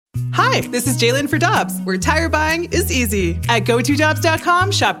Hi, this is Jalen for Dobbs, where tire buying is easy. At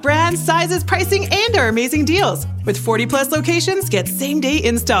GoToDobbs.com, shop brands, sizes, pricing, and our amazing deals. With 40-plus locations, get same-day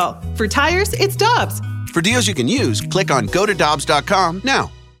install. For tires, it's Dobbs. For deals you can use, click on GoToDobbs.com now.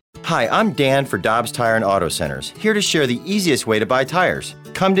 Hi, I'm Dan for Dobbs Tire and Auto Centers, here to share the easiest way to buy tires.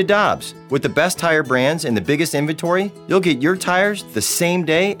 Come to Dobbs. With the best tire brands and the biggest inventory, you'll get your tires the same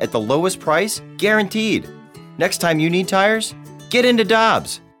day at the lowest price, guaranteed. Next time you need tires, get into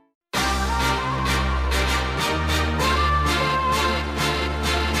Dobbs.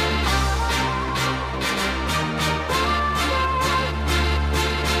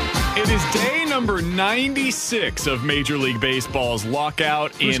 It is day number 96 of Major League Baseball's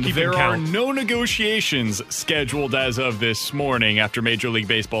lockout, and there are no negotiations scheduled as of this morning after Major League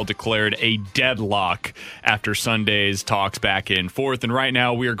Baseball declared a deadlock after Sunday's talks back and forth. And right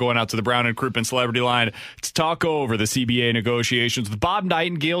now we are going out to the Brown and Crouppen Celebrity Line to talk over the CBA negotiations with Bob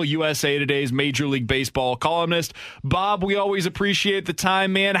Nightingale, USA Today's Major League Baseball columnist. Bob, we always appreciate the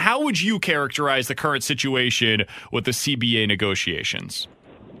time, man. How would you characterize the current situation with the CBA negotiations?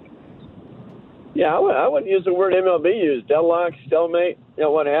 Yeah, I wouldn't use the word MLB used. Deadlock, stalemate,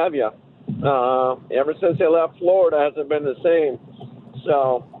 what have you. Ever since they left Florida, it hasn't been the same.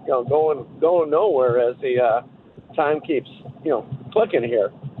 So, going nowhere as the time keeps, clicking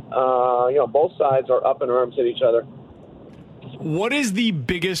here. Both sides are up in arms at each other. What is the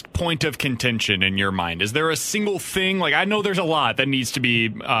biggest point of contention in your mind? Is there a single thing? Like, I know there's a lot that needs to be,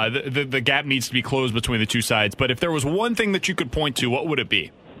 the gap needs to be closed between the two sides. But if there was one thing that you could point to, what would it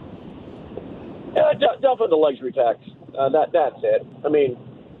be? Definitely the luxury tax. That's it. I mean,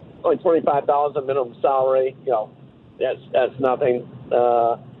 only $25,000 minimum salary. That's nothing.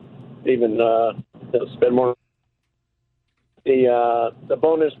 Even spend more. The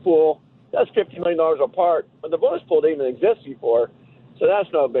bonus pool, that's $50 million apart, but the bonus pool didn't even exist before, so that's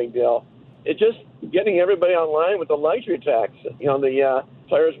no big deal. It's just getting everybody online with the luxury tax. The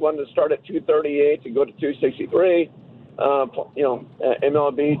players wanted to start at $238 to go to $263.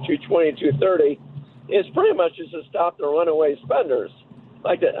 MLB $220, $230. It's pretty much just to stop the runaway spenders.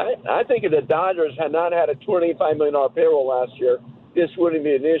 I think if the Dodgers had not had a $25 million payroll last year, this wouldn't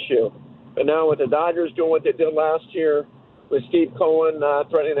be an issue. But now with the Dodgers doing what they did last year, with Steve Cohen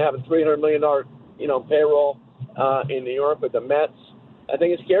threatening to have a $300 million payroll in New York with the Mets, I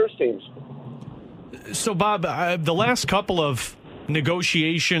think it scares teams. So, Bob, the last couple of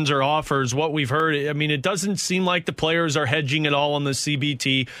negotiations or offers, what we've heard, I mean, it doesn't seem like the players are hedging at all on the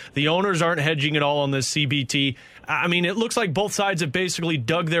CBT. The owners aren't hedging at all on the CBT. I mean, it looks like both sides have basically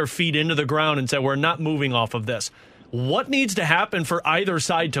dug their feet into the ground and said, we're not moving off of this. What needs to happen for either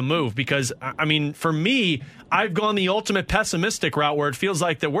side to move? Because, I mean, for me, I've gone the ultimate pessimistic route where it feels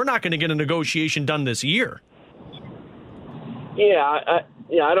like that we're not going to get a negotiation done this year. I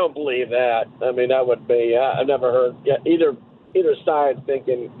don't believe that. I mean, that would be, I've never heard either side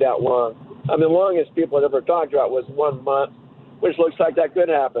thinking that long. I mean, the longest people had ever talked about was 1 month, which looks like that could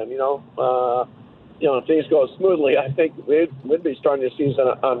happen. If things go smoothly, I think we'd be starting the season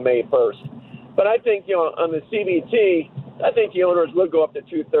on May 1st. But I think, on the CBT, I think the owners would go up to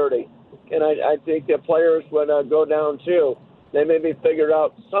 $230, and I think the players would go down too. They maybe figured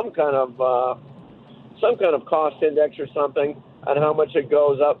out some kind of cost index or something on how much it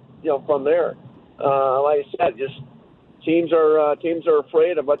goes up, from there. Like I said, just teams are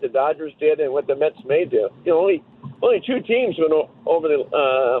afraid of what the Dodgers did and what the Mets may do. Only two teams went over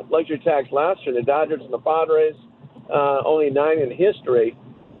the luxury tax last year: the Dodgers and the Padres. Only 9 in history.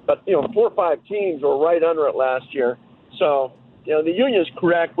 But 4 or 5 teams were right under it last year. So the union's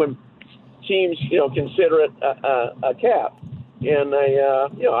correct when teams consider it a cap. And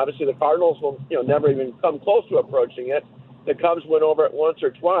obviously the Cardinals will never even come close to approaching it. The Cubs went over it once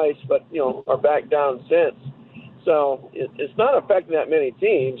or twice, but are back down since. So it's not affecting that many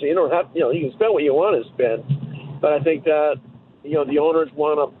teams. You don't have, you can spend what you want to spend, but I think that the owners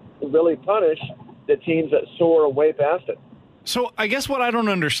want to really punish the teams that soar way past it. So I guess what I don't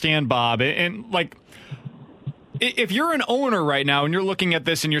understand, Bob, and if you're an owner right now and you're looking at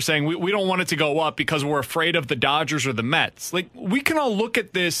this and you're saying we don't want it to go up because we're afraid of the Dodgers or the Mets, we can all look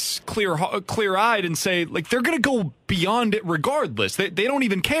at this clear-eyed and say, they're going to go beyond it regardless. They don't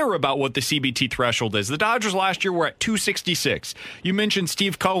even care about what the CBT threshold is. The Dodgers last year were at 266. You mentioned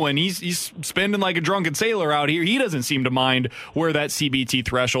Steve Cohen. He's spending like a drunken sailor out here. He doesn't seem to mind where that CBT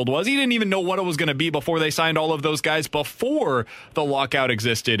threshold was. He didn't even know what it was going to be before they signed all of those guys before the lockout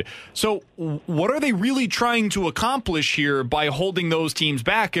existed. So what are they really trying to accomplish here by holding those teams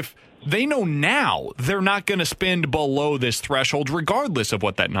back if they know now they're not going to spend below this threshold regardless of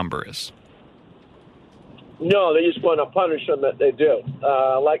what that number is? No, they just want to punish them that they do.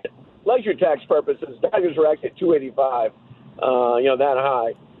 Like luxury tax purposes, Dodgers were actually at 285, that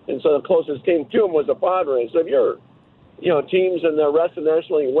high. And so the closest team to them was the Padres. So if you're, teams in the rest of the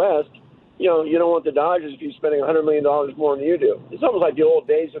National League West, you don't want the Dodgers if you're spending $100 million more than you do. It's almost like the old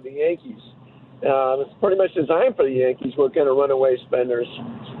days of the Yankees. It's pretty much designed for the Yankees. We're kind of runaway spenders.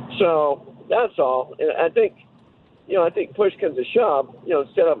 So that's all. And I think push comes to shove,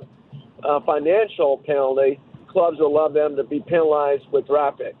 instead of a financial penalty, clubs will love them to be penalized with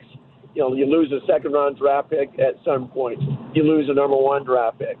draft picks. You lose a second-round draft pick at some point. You lose a number one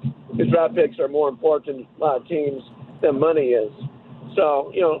draft pick. Because draft picks are more important to a lot of teams than money is.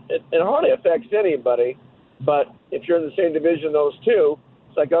 So, it hardly affects anybody. But if you're in the same division, those two,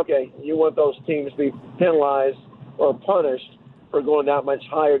 it's like, okay, you want those teams to be penalized or punished for going that much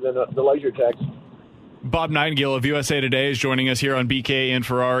higher than the luxury tax. Bob Nightingale of USA Today is joining us here on BK and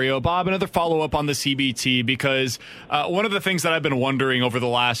Ferrario. Bob, another follow-up on the CBT, because one of the things that I've been wondering over the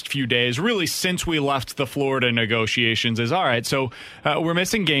last few days, really since we left the Florida negotiations, is, all right, so we're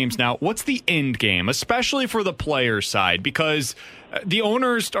missing games now. What's the end game, especially for the players' side? Because the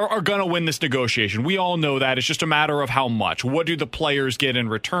owners are going to win this negotiation. We all know that. It's just a matter of how much. What do the players get in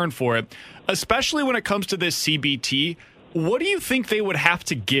return for it? Especially when it comes to this CBT, what do you think they would have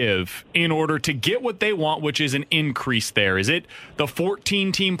to give in order to get what they want, which is an increase there? Is it the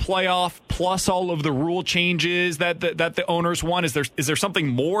 14-team playoff plus all of the rule changes that the owners want? Is there something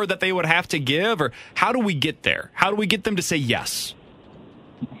more that they would have to give? Or how do we get there? How do we get them to say yes?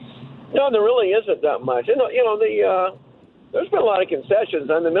 No, there really isn't that much. There's been a lot of concessions,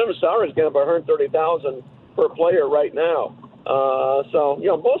 and the minimum salary is getting about $130,000 per player right now. So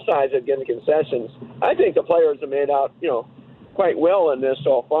both sides are getting concessions. I think the players have made out, quite well in this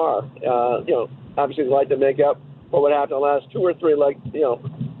so far. Obviously they'd like to make up what would happen in the last two or three,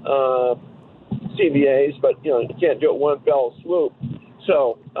 CBAs, but, you can't do it one fell swoop.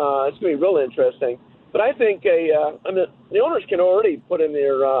 So it's going to be real interesting. But I think the owners can already put in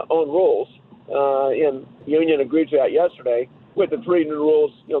their own rules, and the union agreed to that yesterday with the 3 new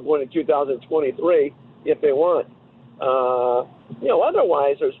rules, going to 2023 if they want.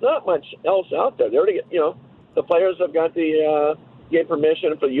 Otherwise, there's not much else out there. They already get, the players have got get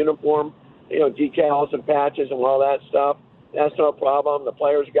permission for the uniform, decals and patches and all that stuff. That's no problem. The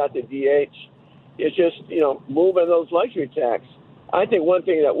players got the DH. It's just, moving those luxury tax. I think one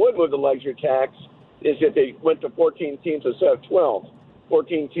thing that would move the luxury tax is if they went to 14 teams instead of 12.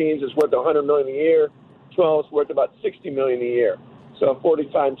 14 teams is worth $100 million a year. 12 is worth about $60 million a year. So 40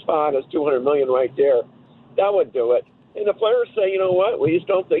 times 5 is $200 million right there. That would do it. And the players say, you know what, we just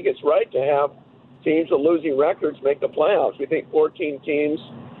don't think it's right to have teams with losing records make the playoffs. We think 14 teams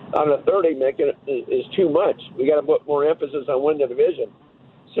out of 30 making it is too much. We got to put more emphasis on winning the division.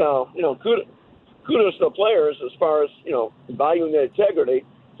 So, kudos to the players as far as, valuing their integrity,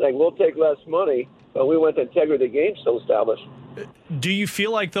 saying we'll take less money, but we want the integrity of the game still established. Do you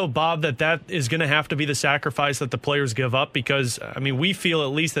feel like, though, Bob, that is going to have to be the sacrifice that the players give up? Because, we feel at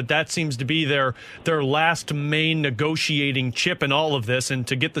least that seems to be their last main negotiating chip in all of this. And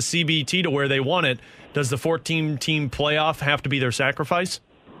to get the CBT to where they want it, does the 14-team playoff have to be their sacrifice?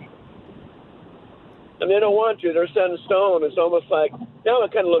 And they don't want to. They're set in stone. It's almost like, now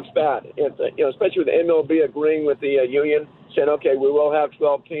it kind of looks bad. Especially with the MLB agreeing with the union, saying, okay, we will have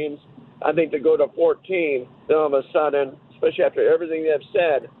 12 teams. I think to go to 14, then all of a sudden, especially after everything they've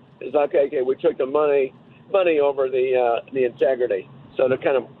said, is like, okay, we took the money over the integrity. So they're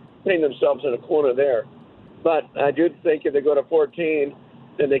kind of putting themselves in a corner there. But I do think if they go to 14,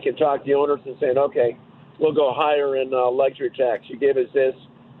 then they can talk to the owners and say, okay, we'll go higher in luxury tax. You gave us this,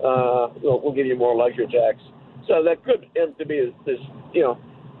 we'll give you more luxury tax. So that could end to be this,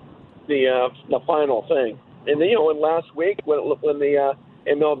 the final thing. And then, when last week when the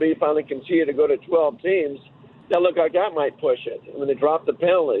MLB finally conceded to go to 12 teams, that looked like that might push it when they dropped the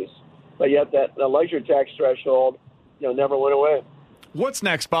penalties. But yet the luxury tax threshold, never went away. What's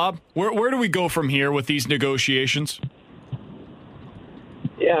next, Bob? Where do we go from here with these negotiations?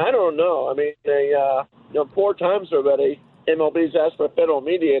 Yeah, I don't know. They 4 times already, MLB's asked for a federal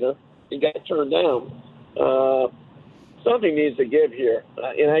mediator and got turned down. Something needs to give here.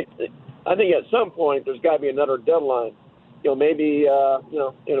 And I think at some point there's got to be another deadline. Maybe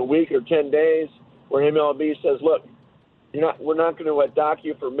in a week or 10 days, where MLB says, look, we're not going to dock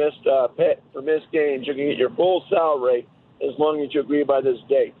you for missed games. You can get your full salary as long as you agree by this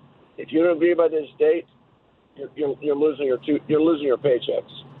date. If you don't agree by this date, you're losing your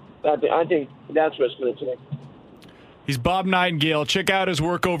paychecks. I think that's what it's going to take. He's Bob Nightingale. Check out his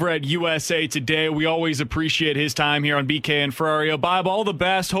work over at USA Today. We always appreciate his time here on BK and Ferrario. Bob, all the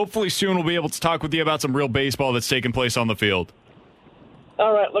best. Hopefully soon we'll be able to talk with you about some real baseball that's taking place on the field.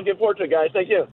 All right, looking forward to it, guys. Thank you.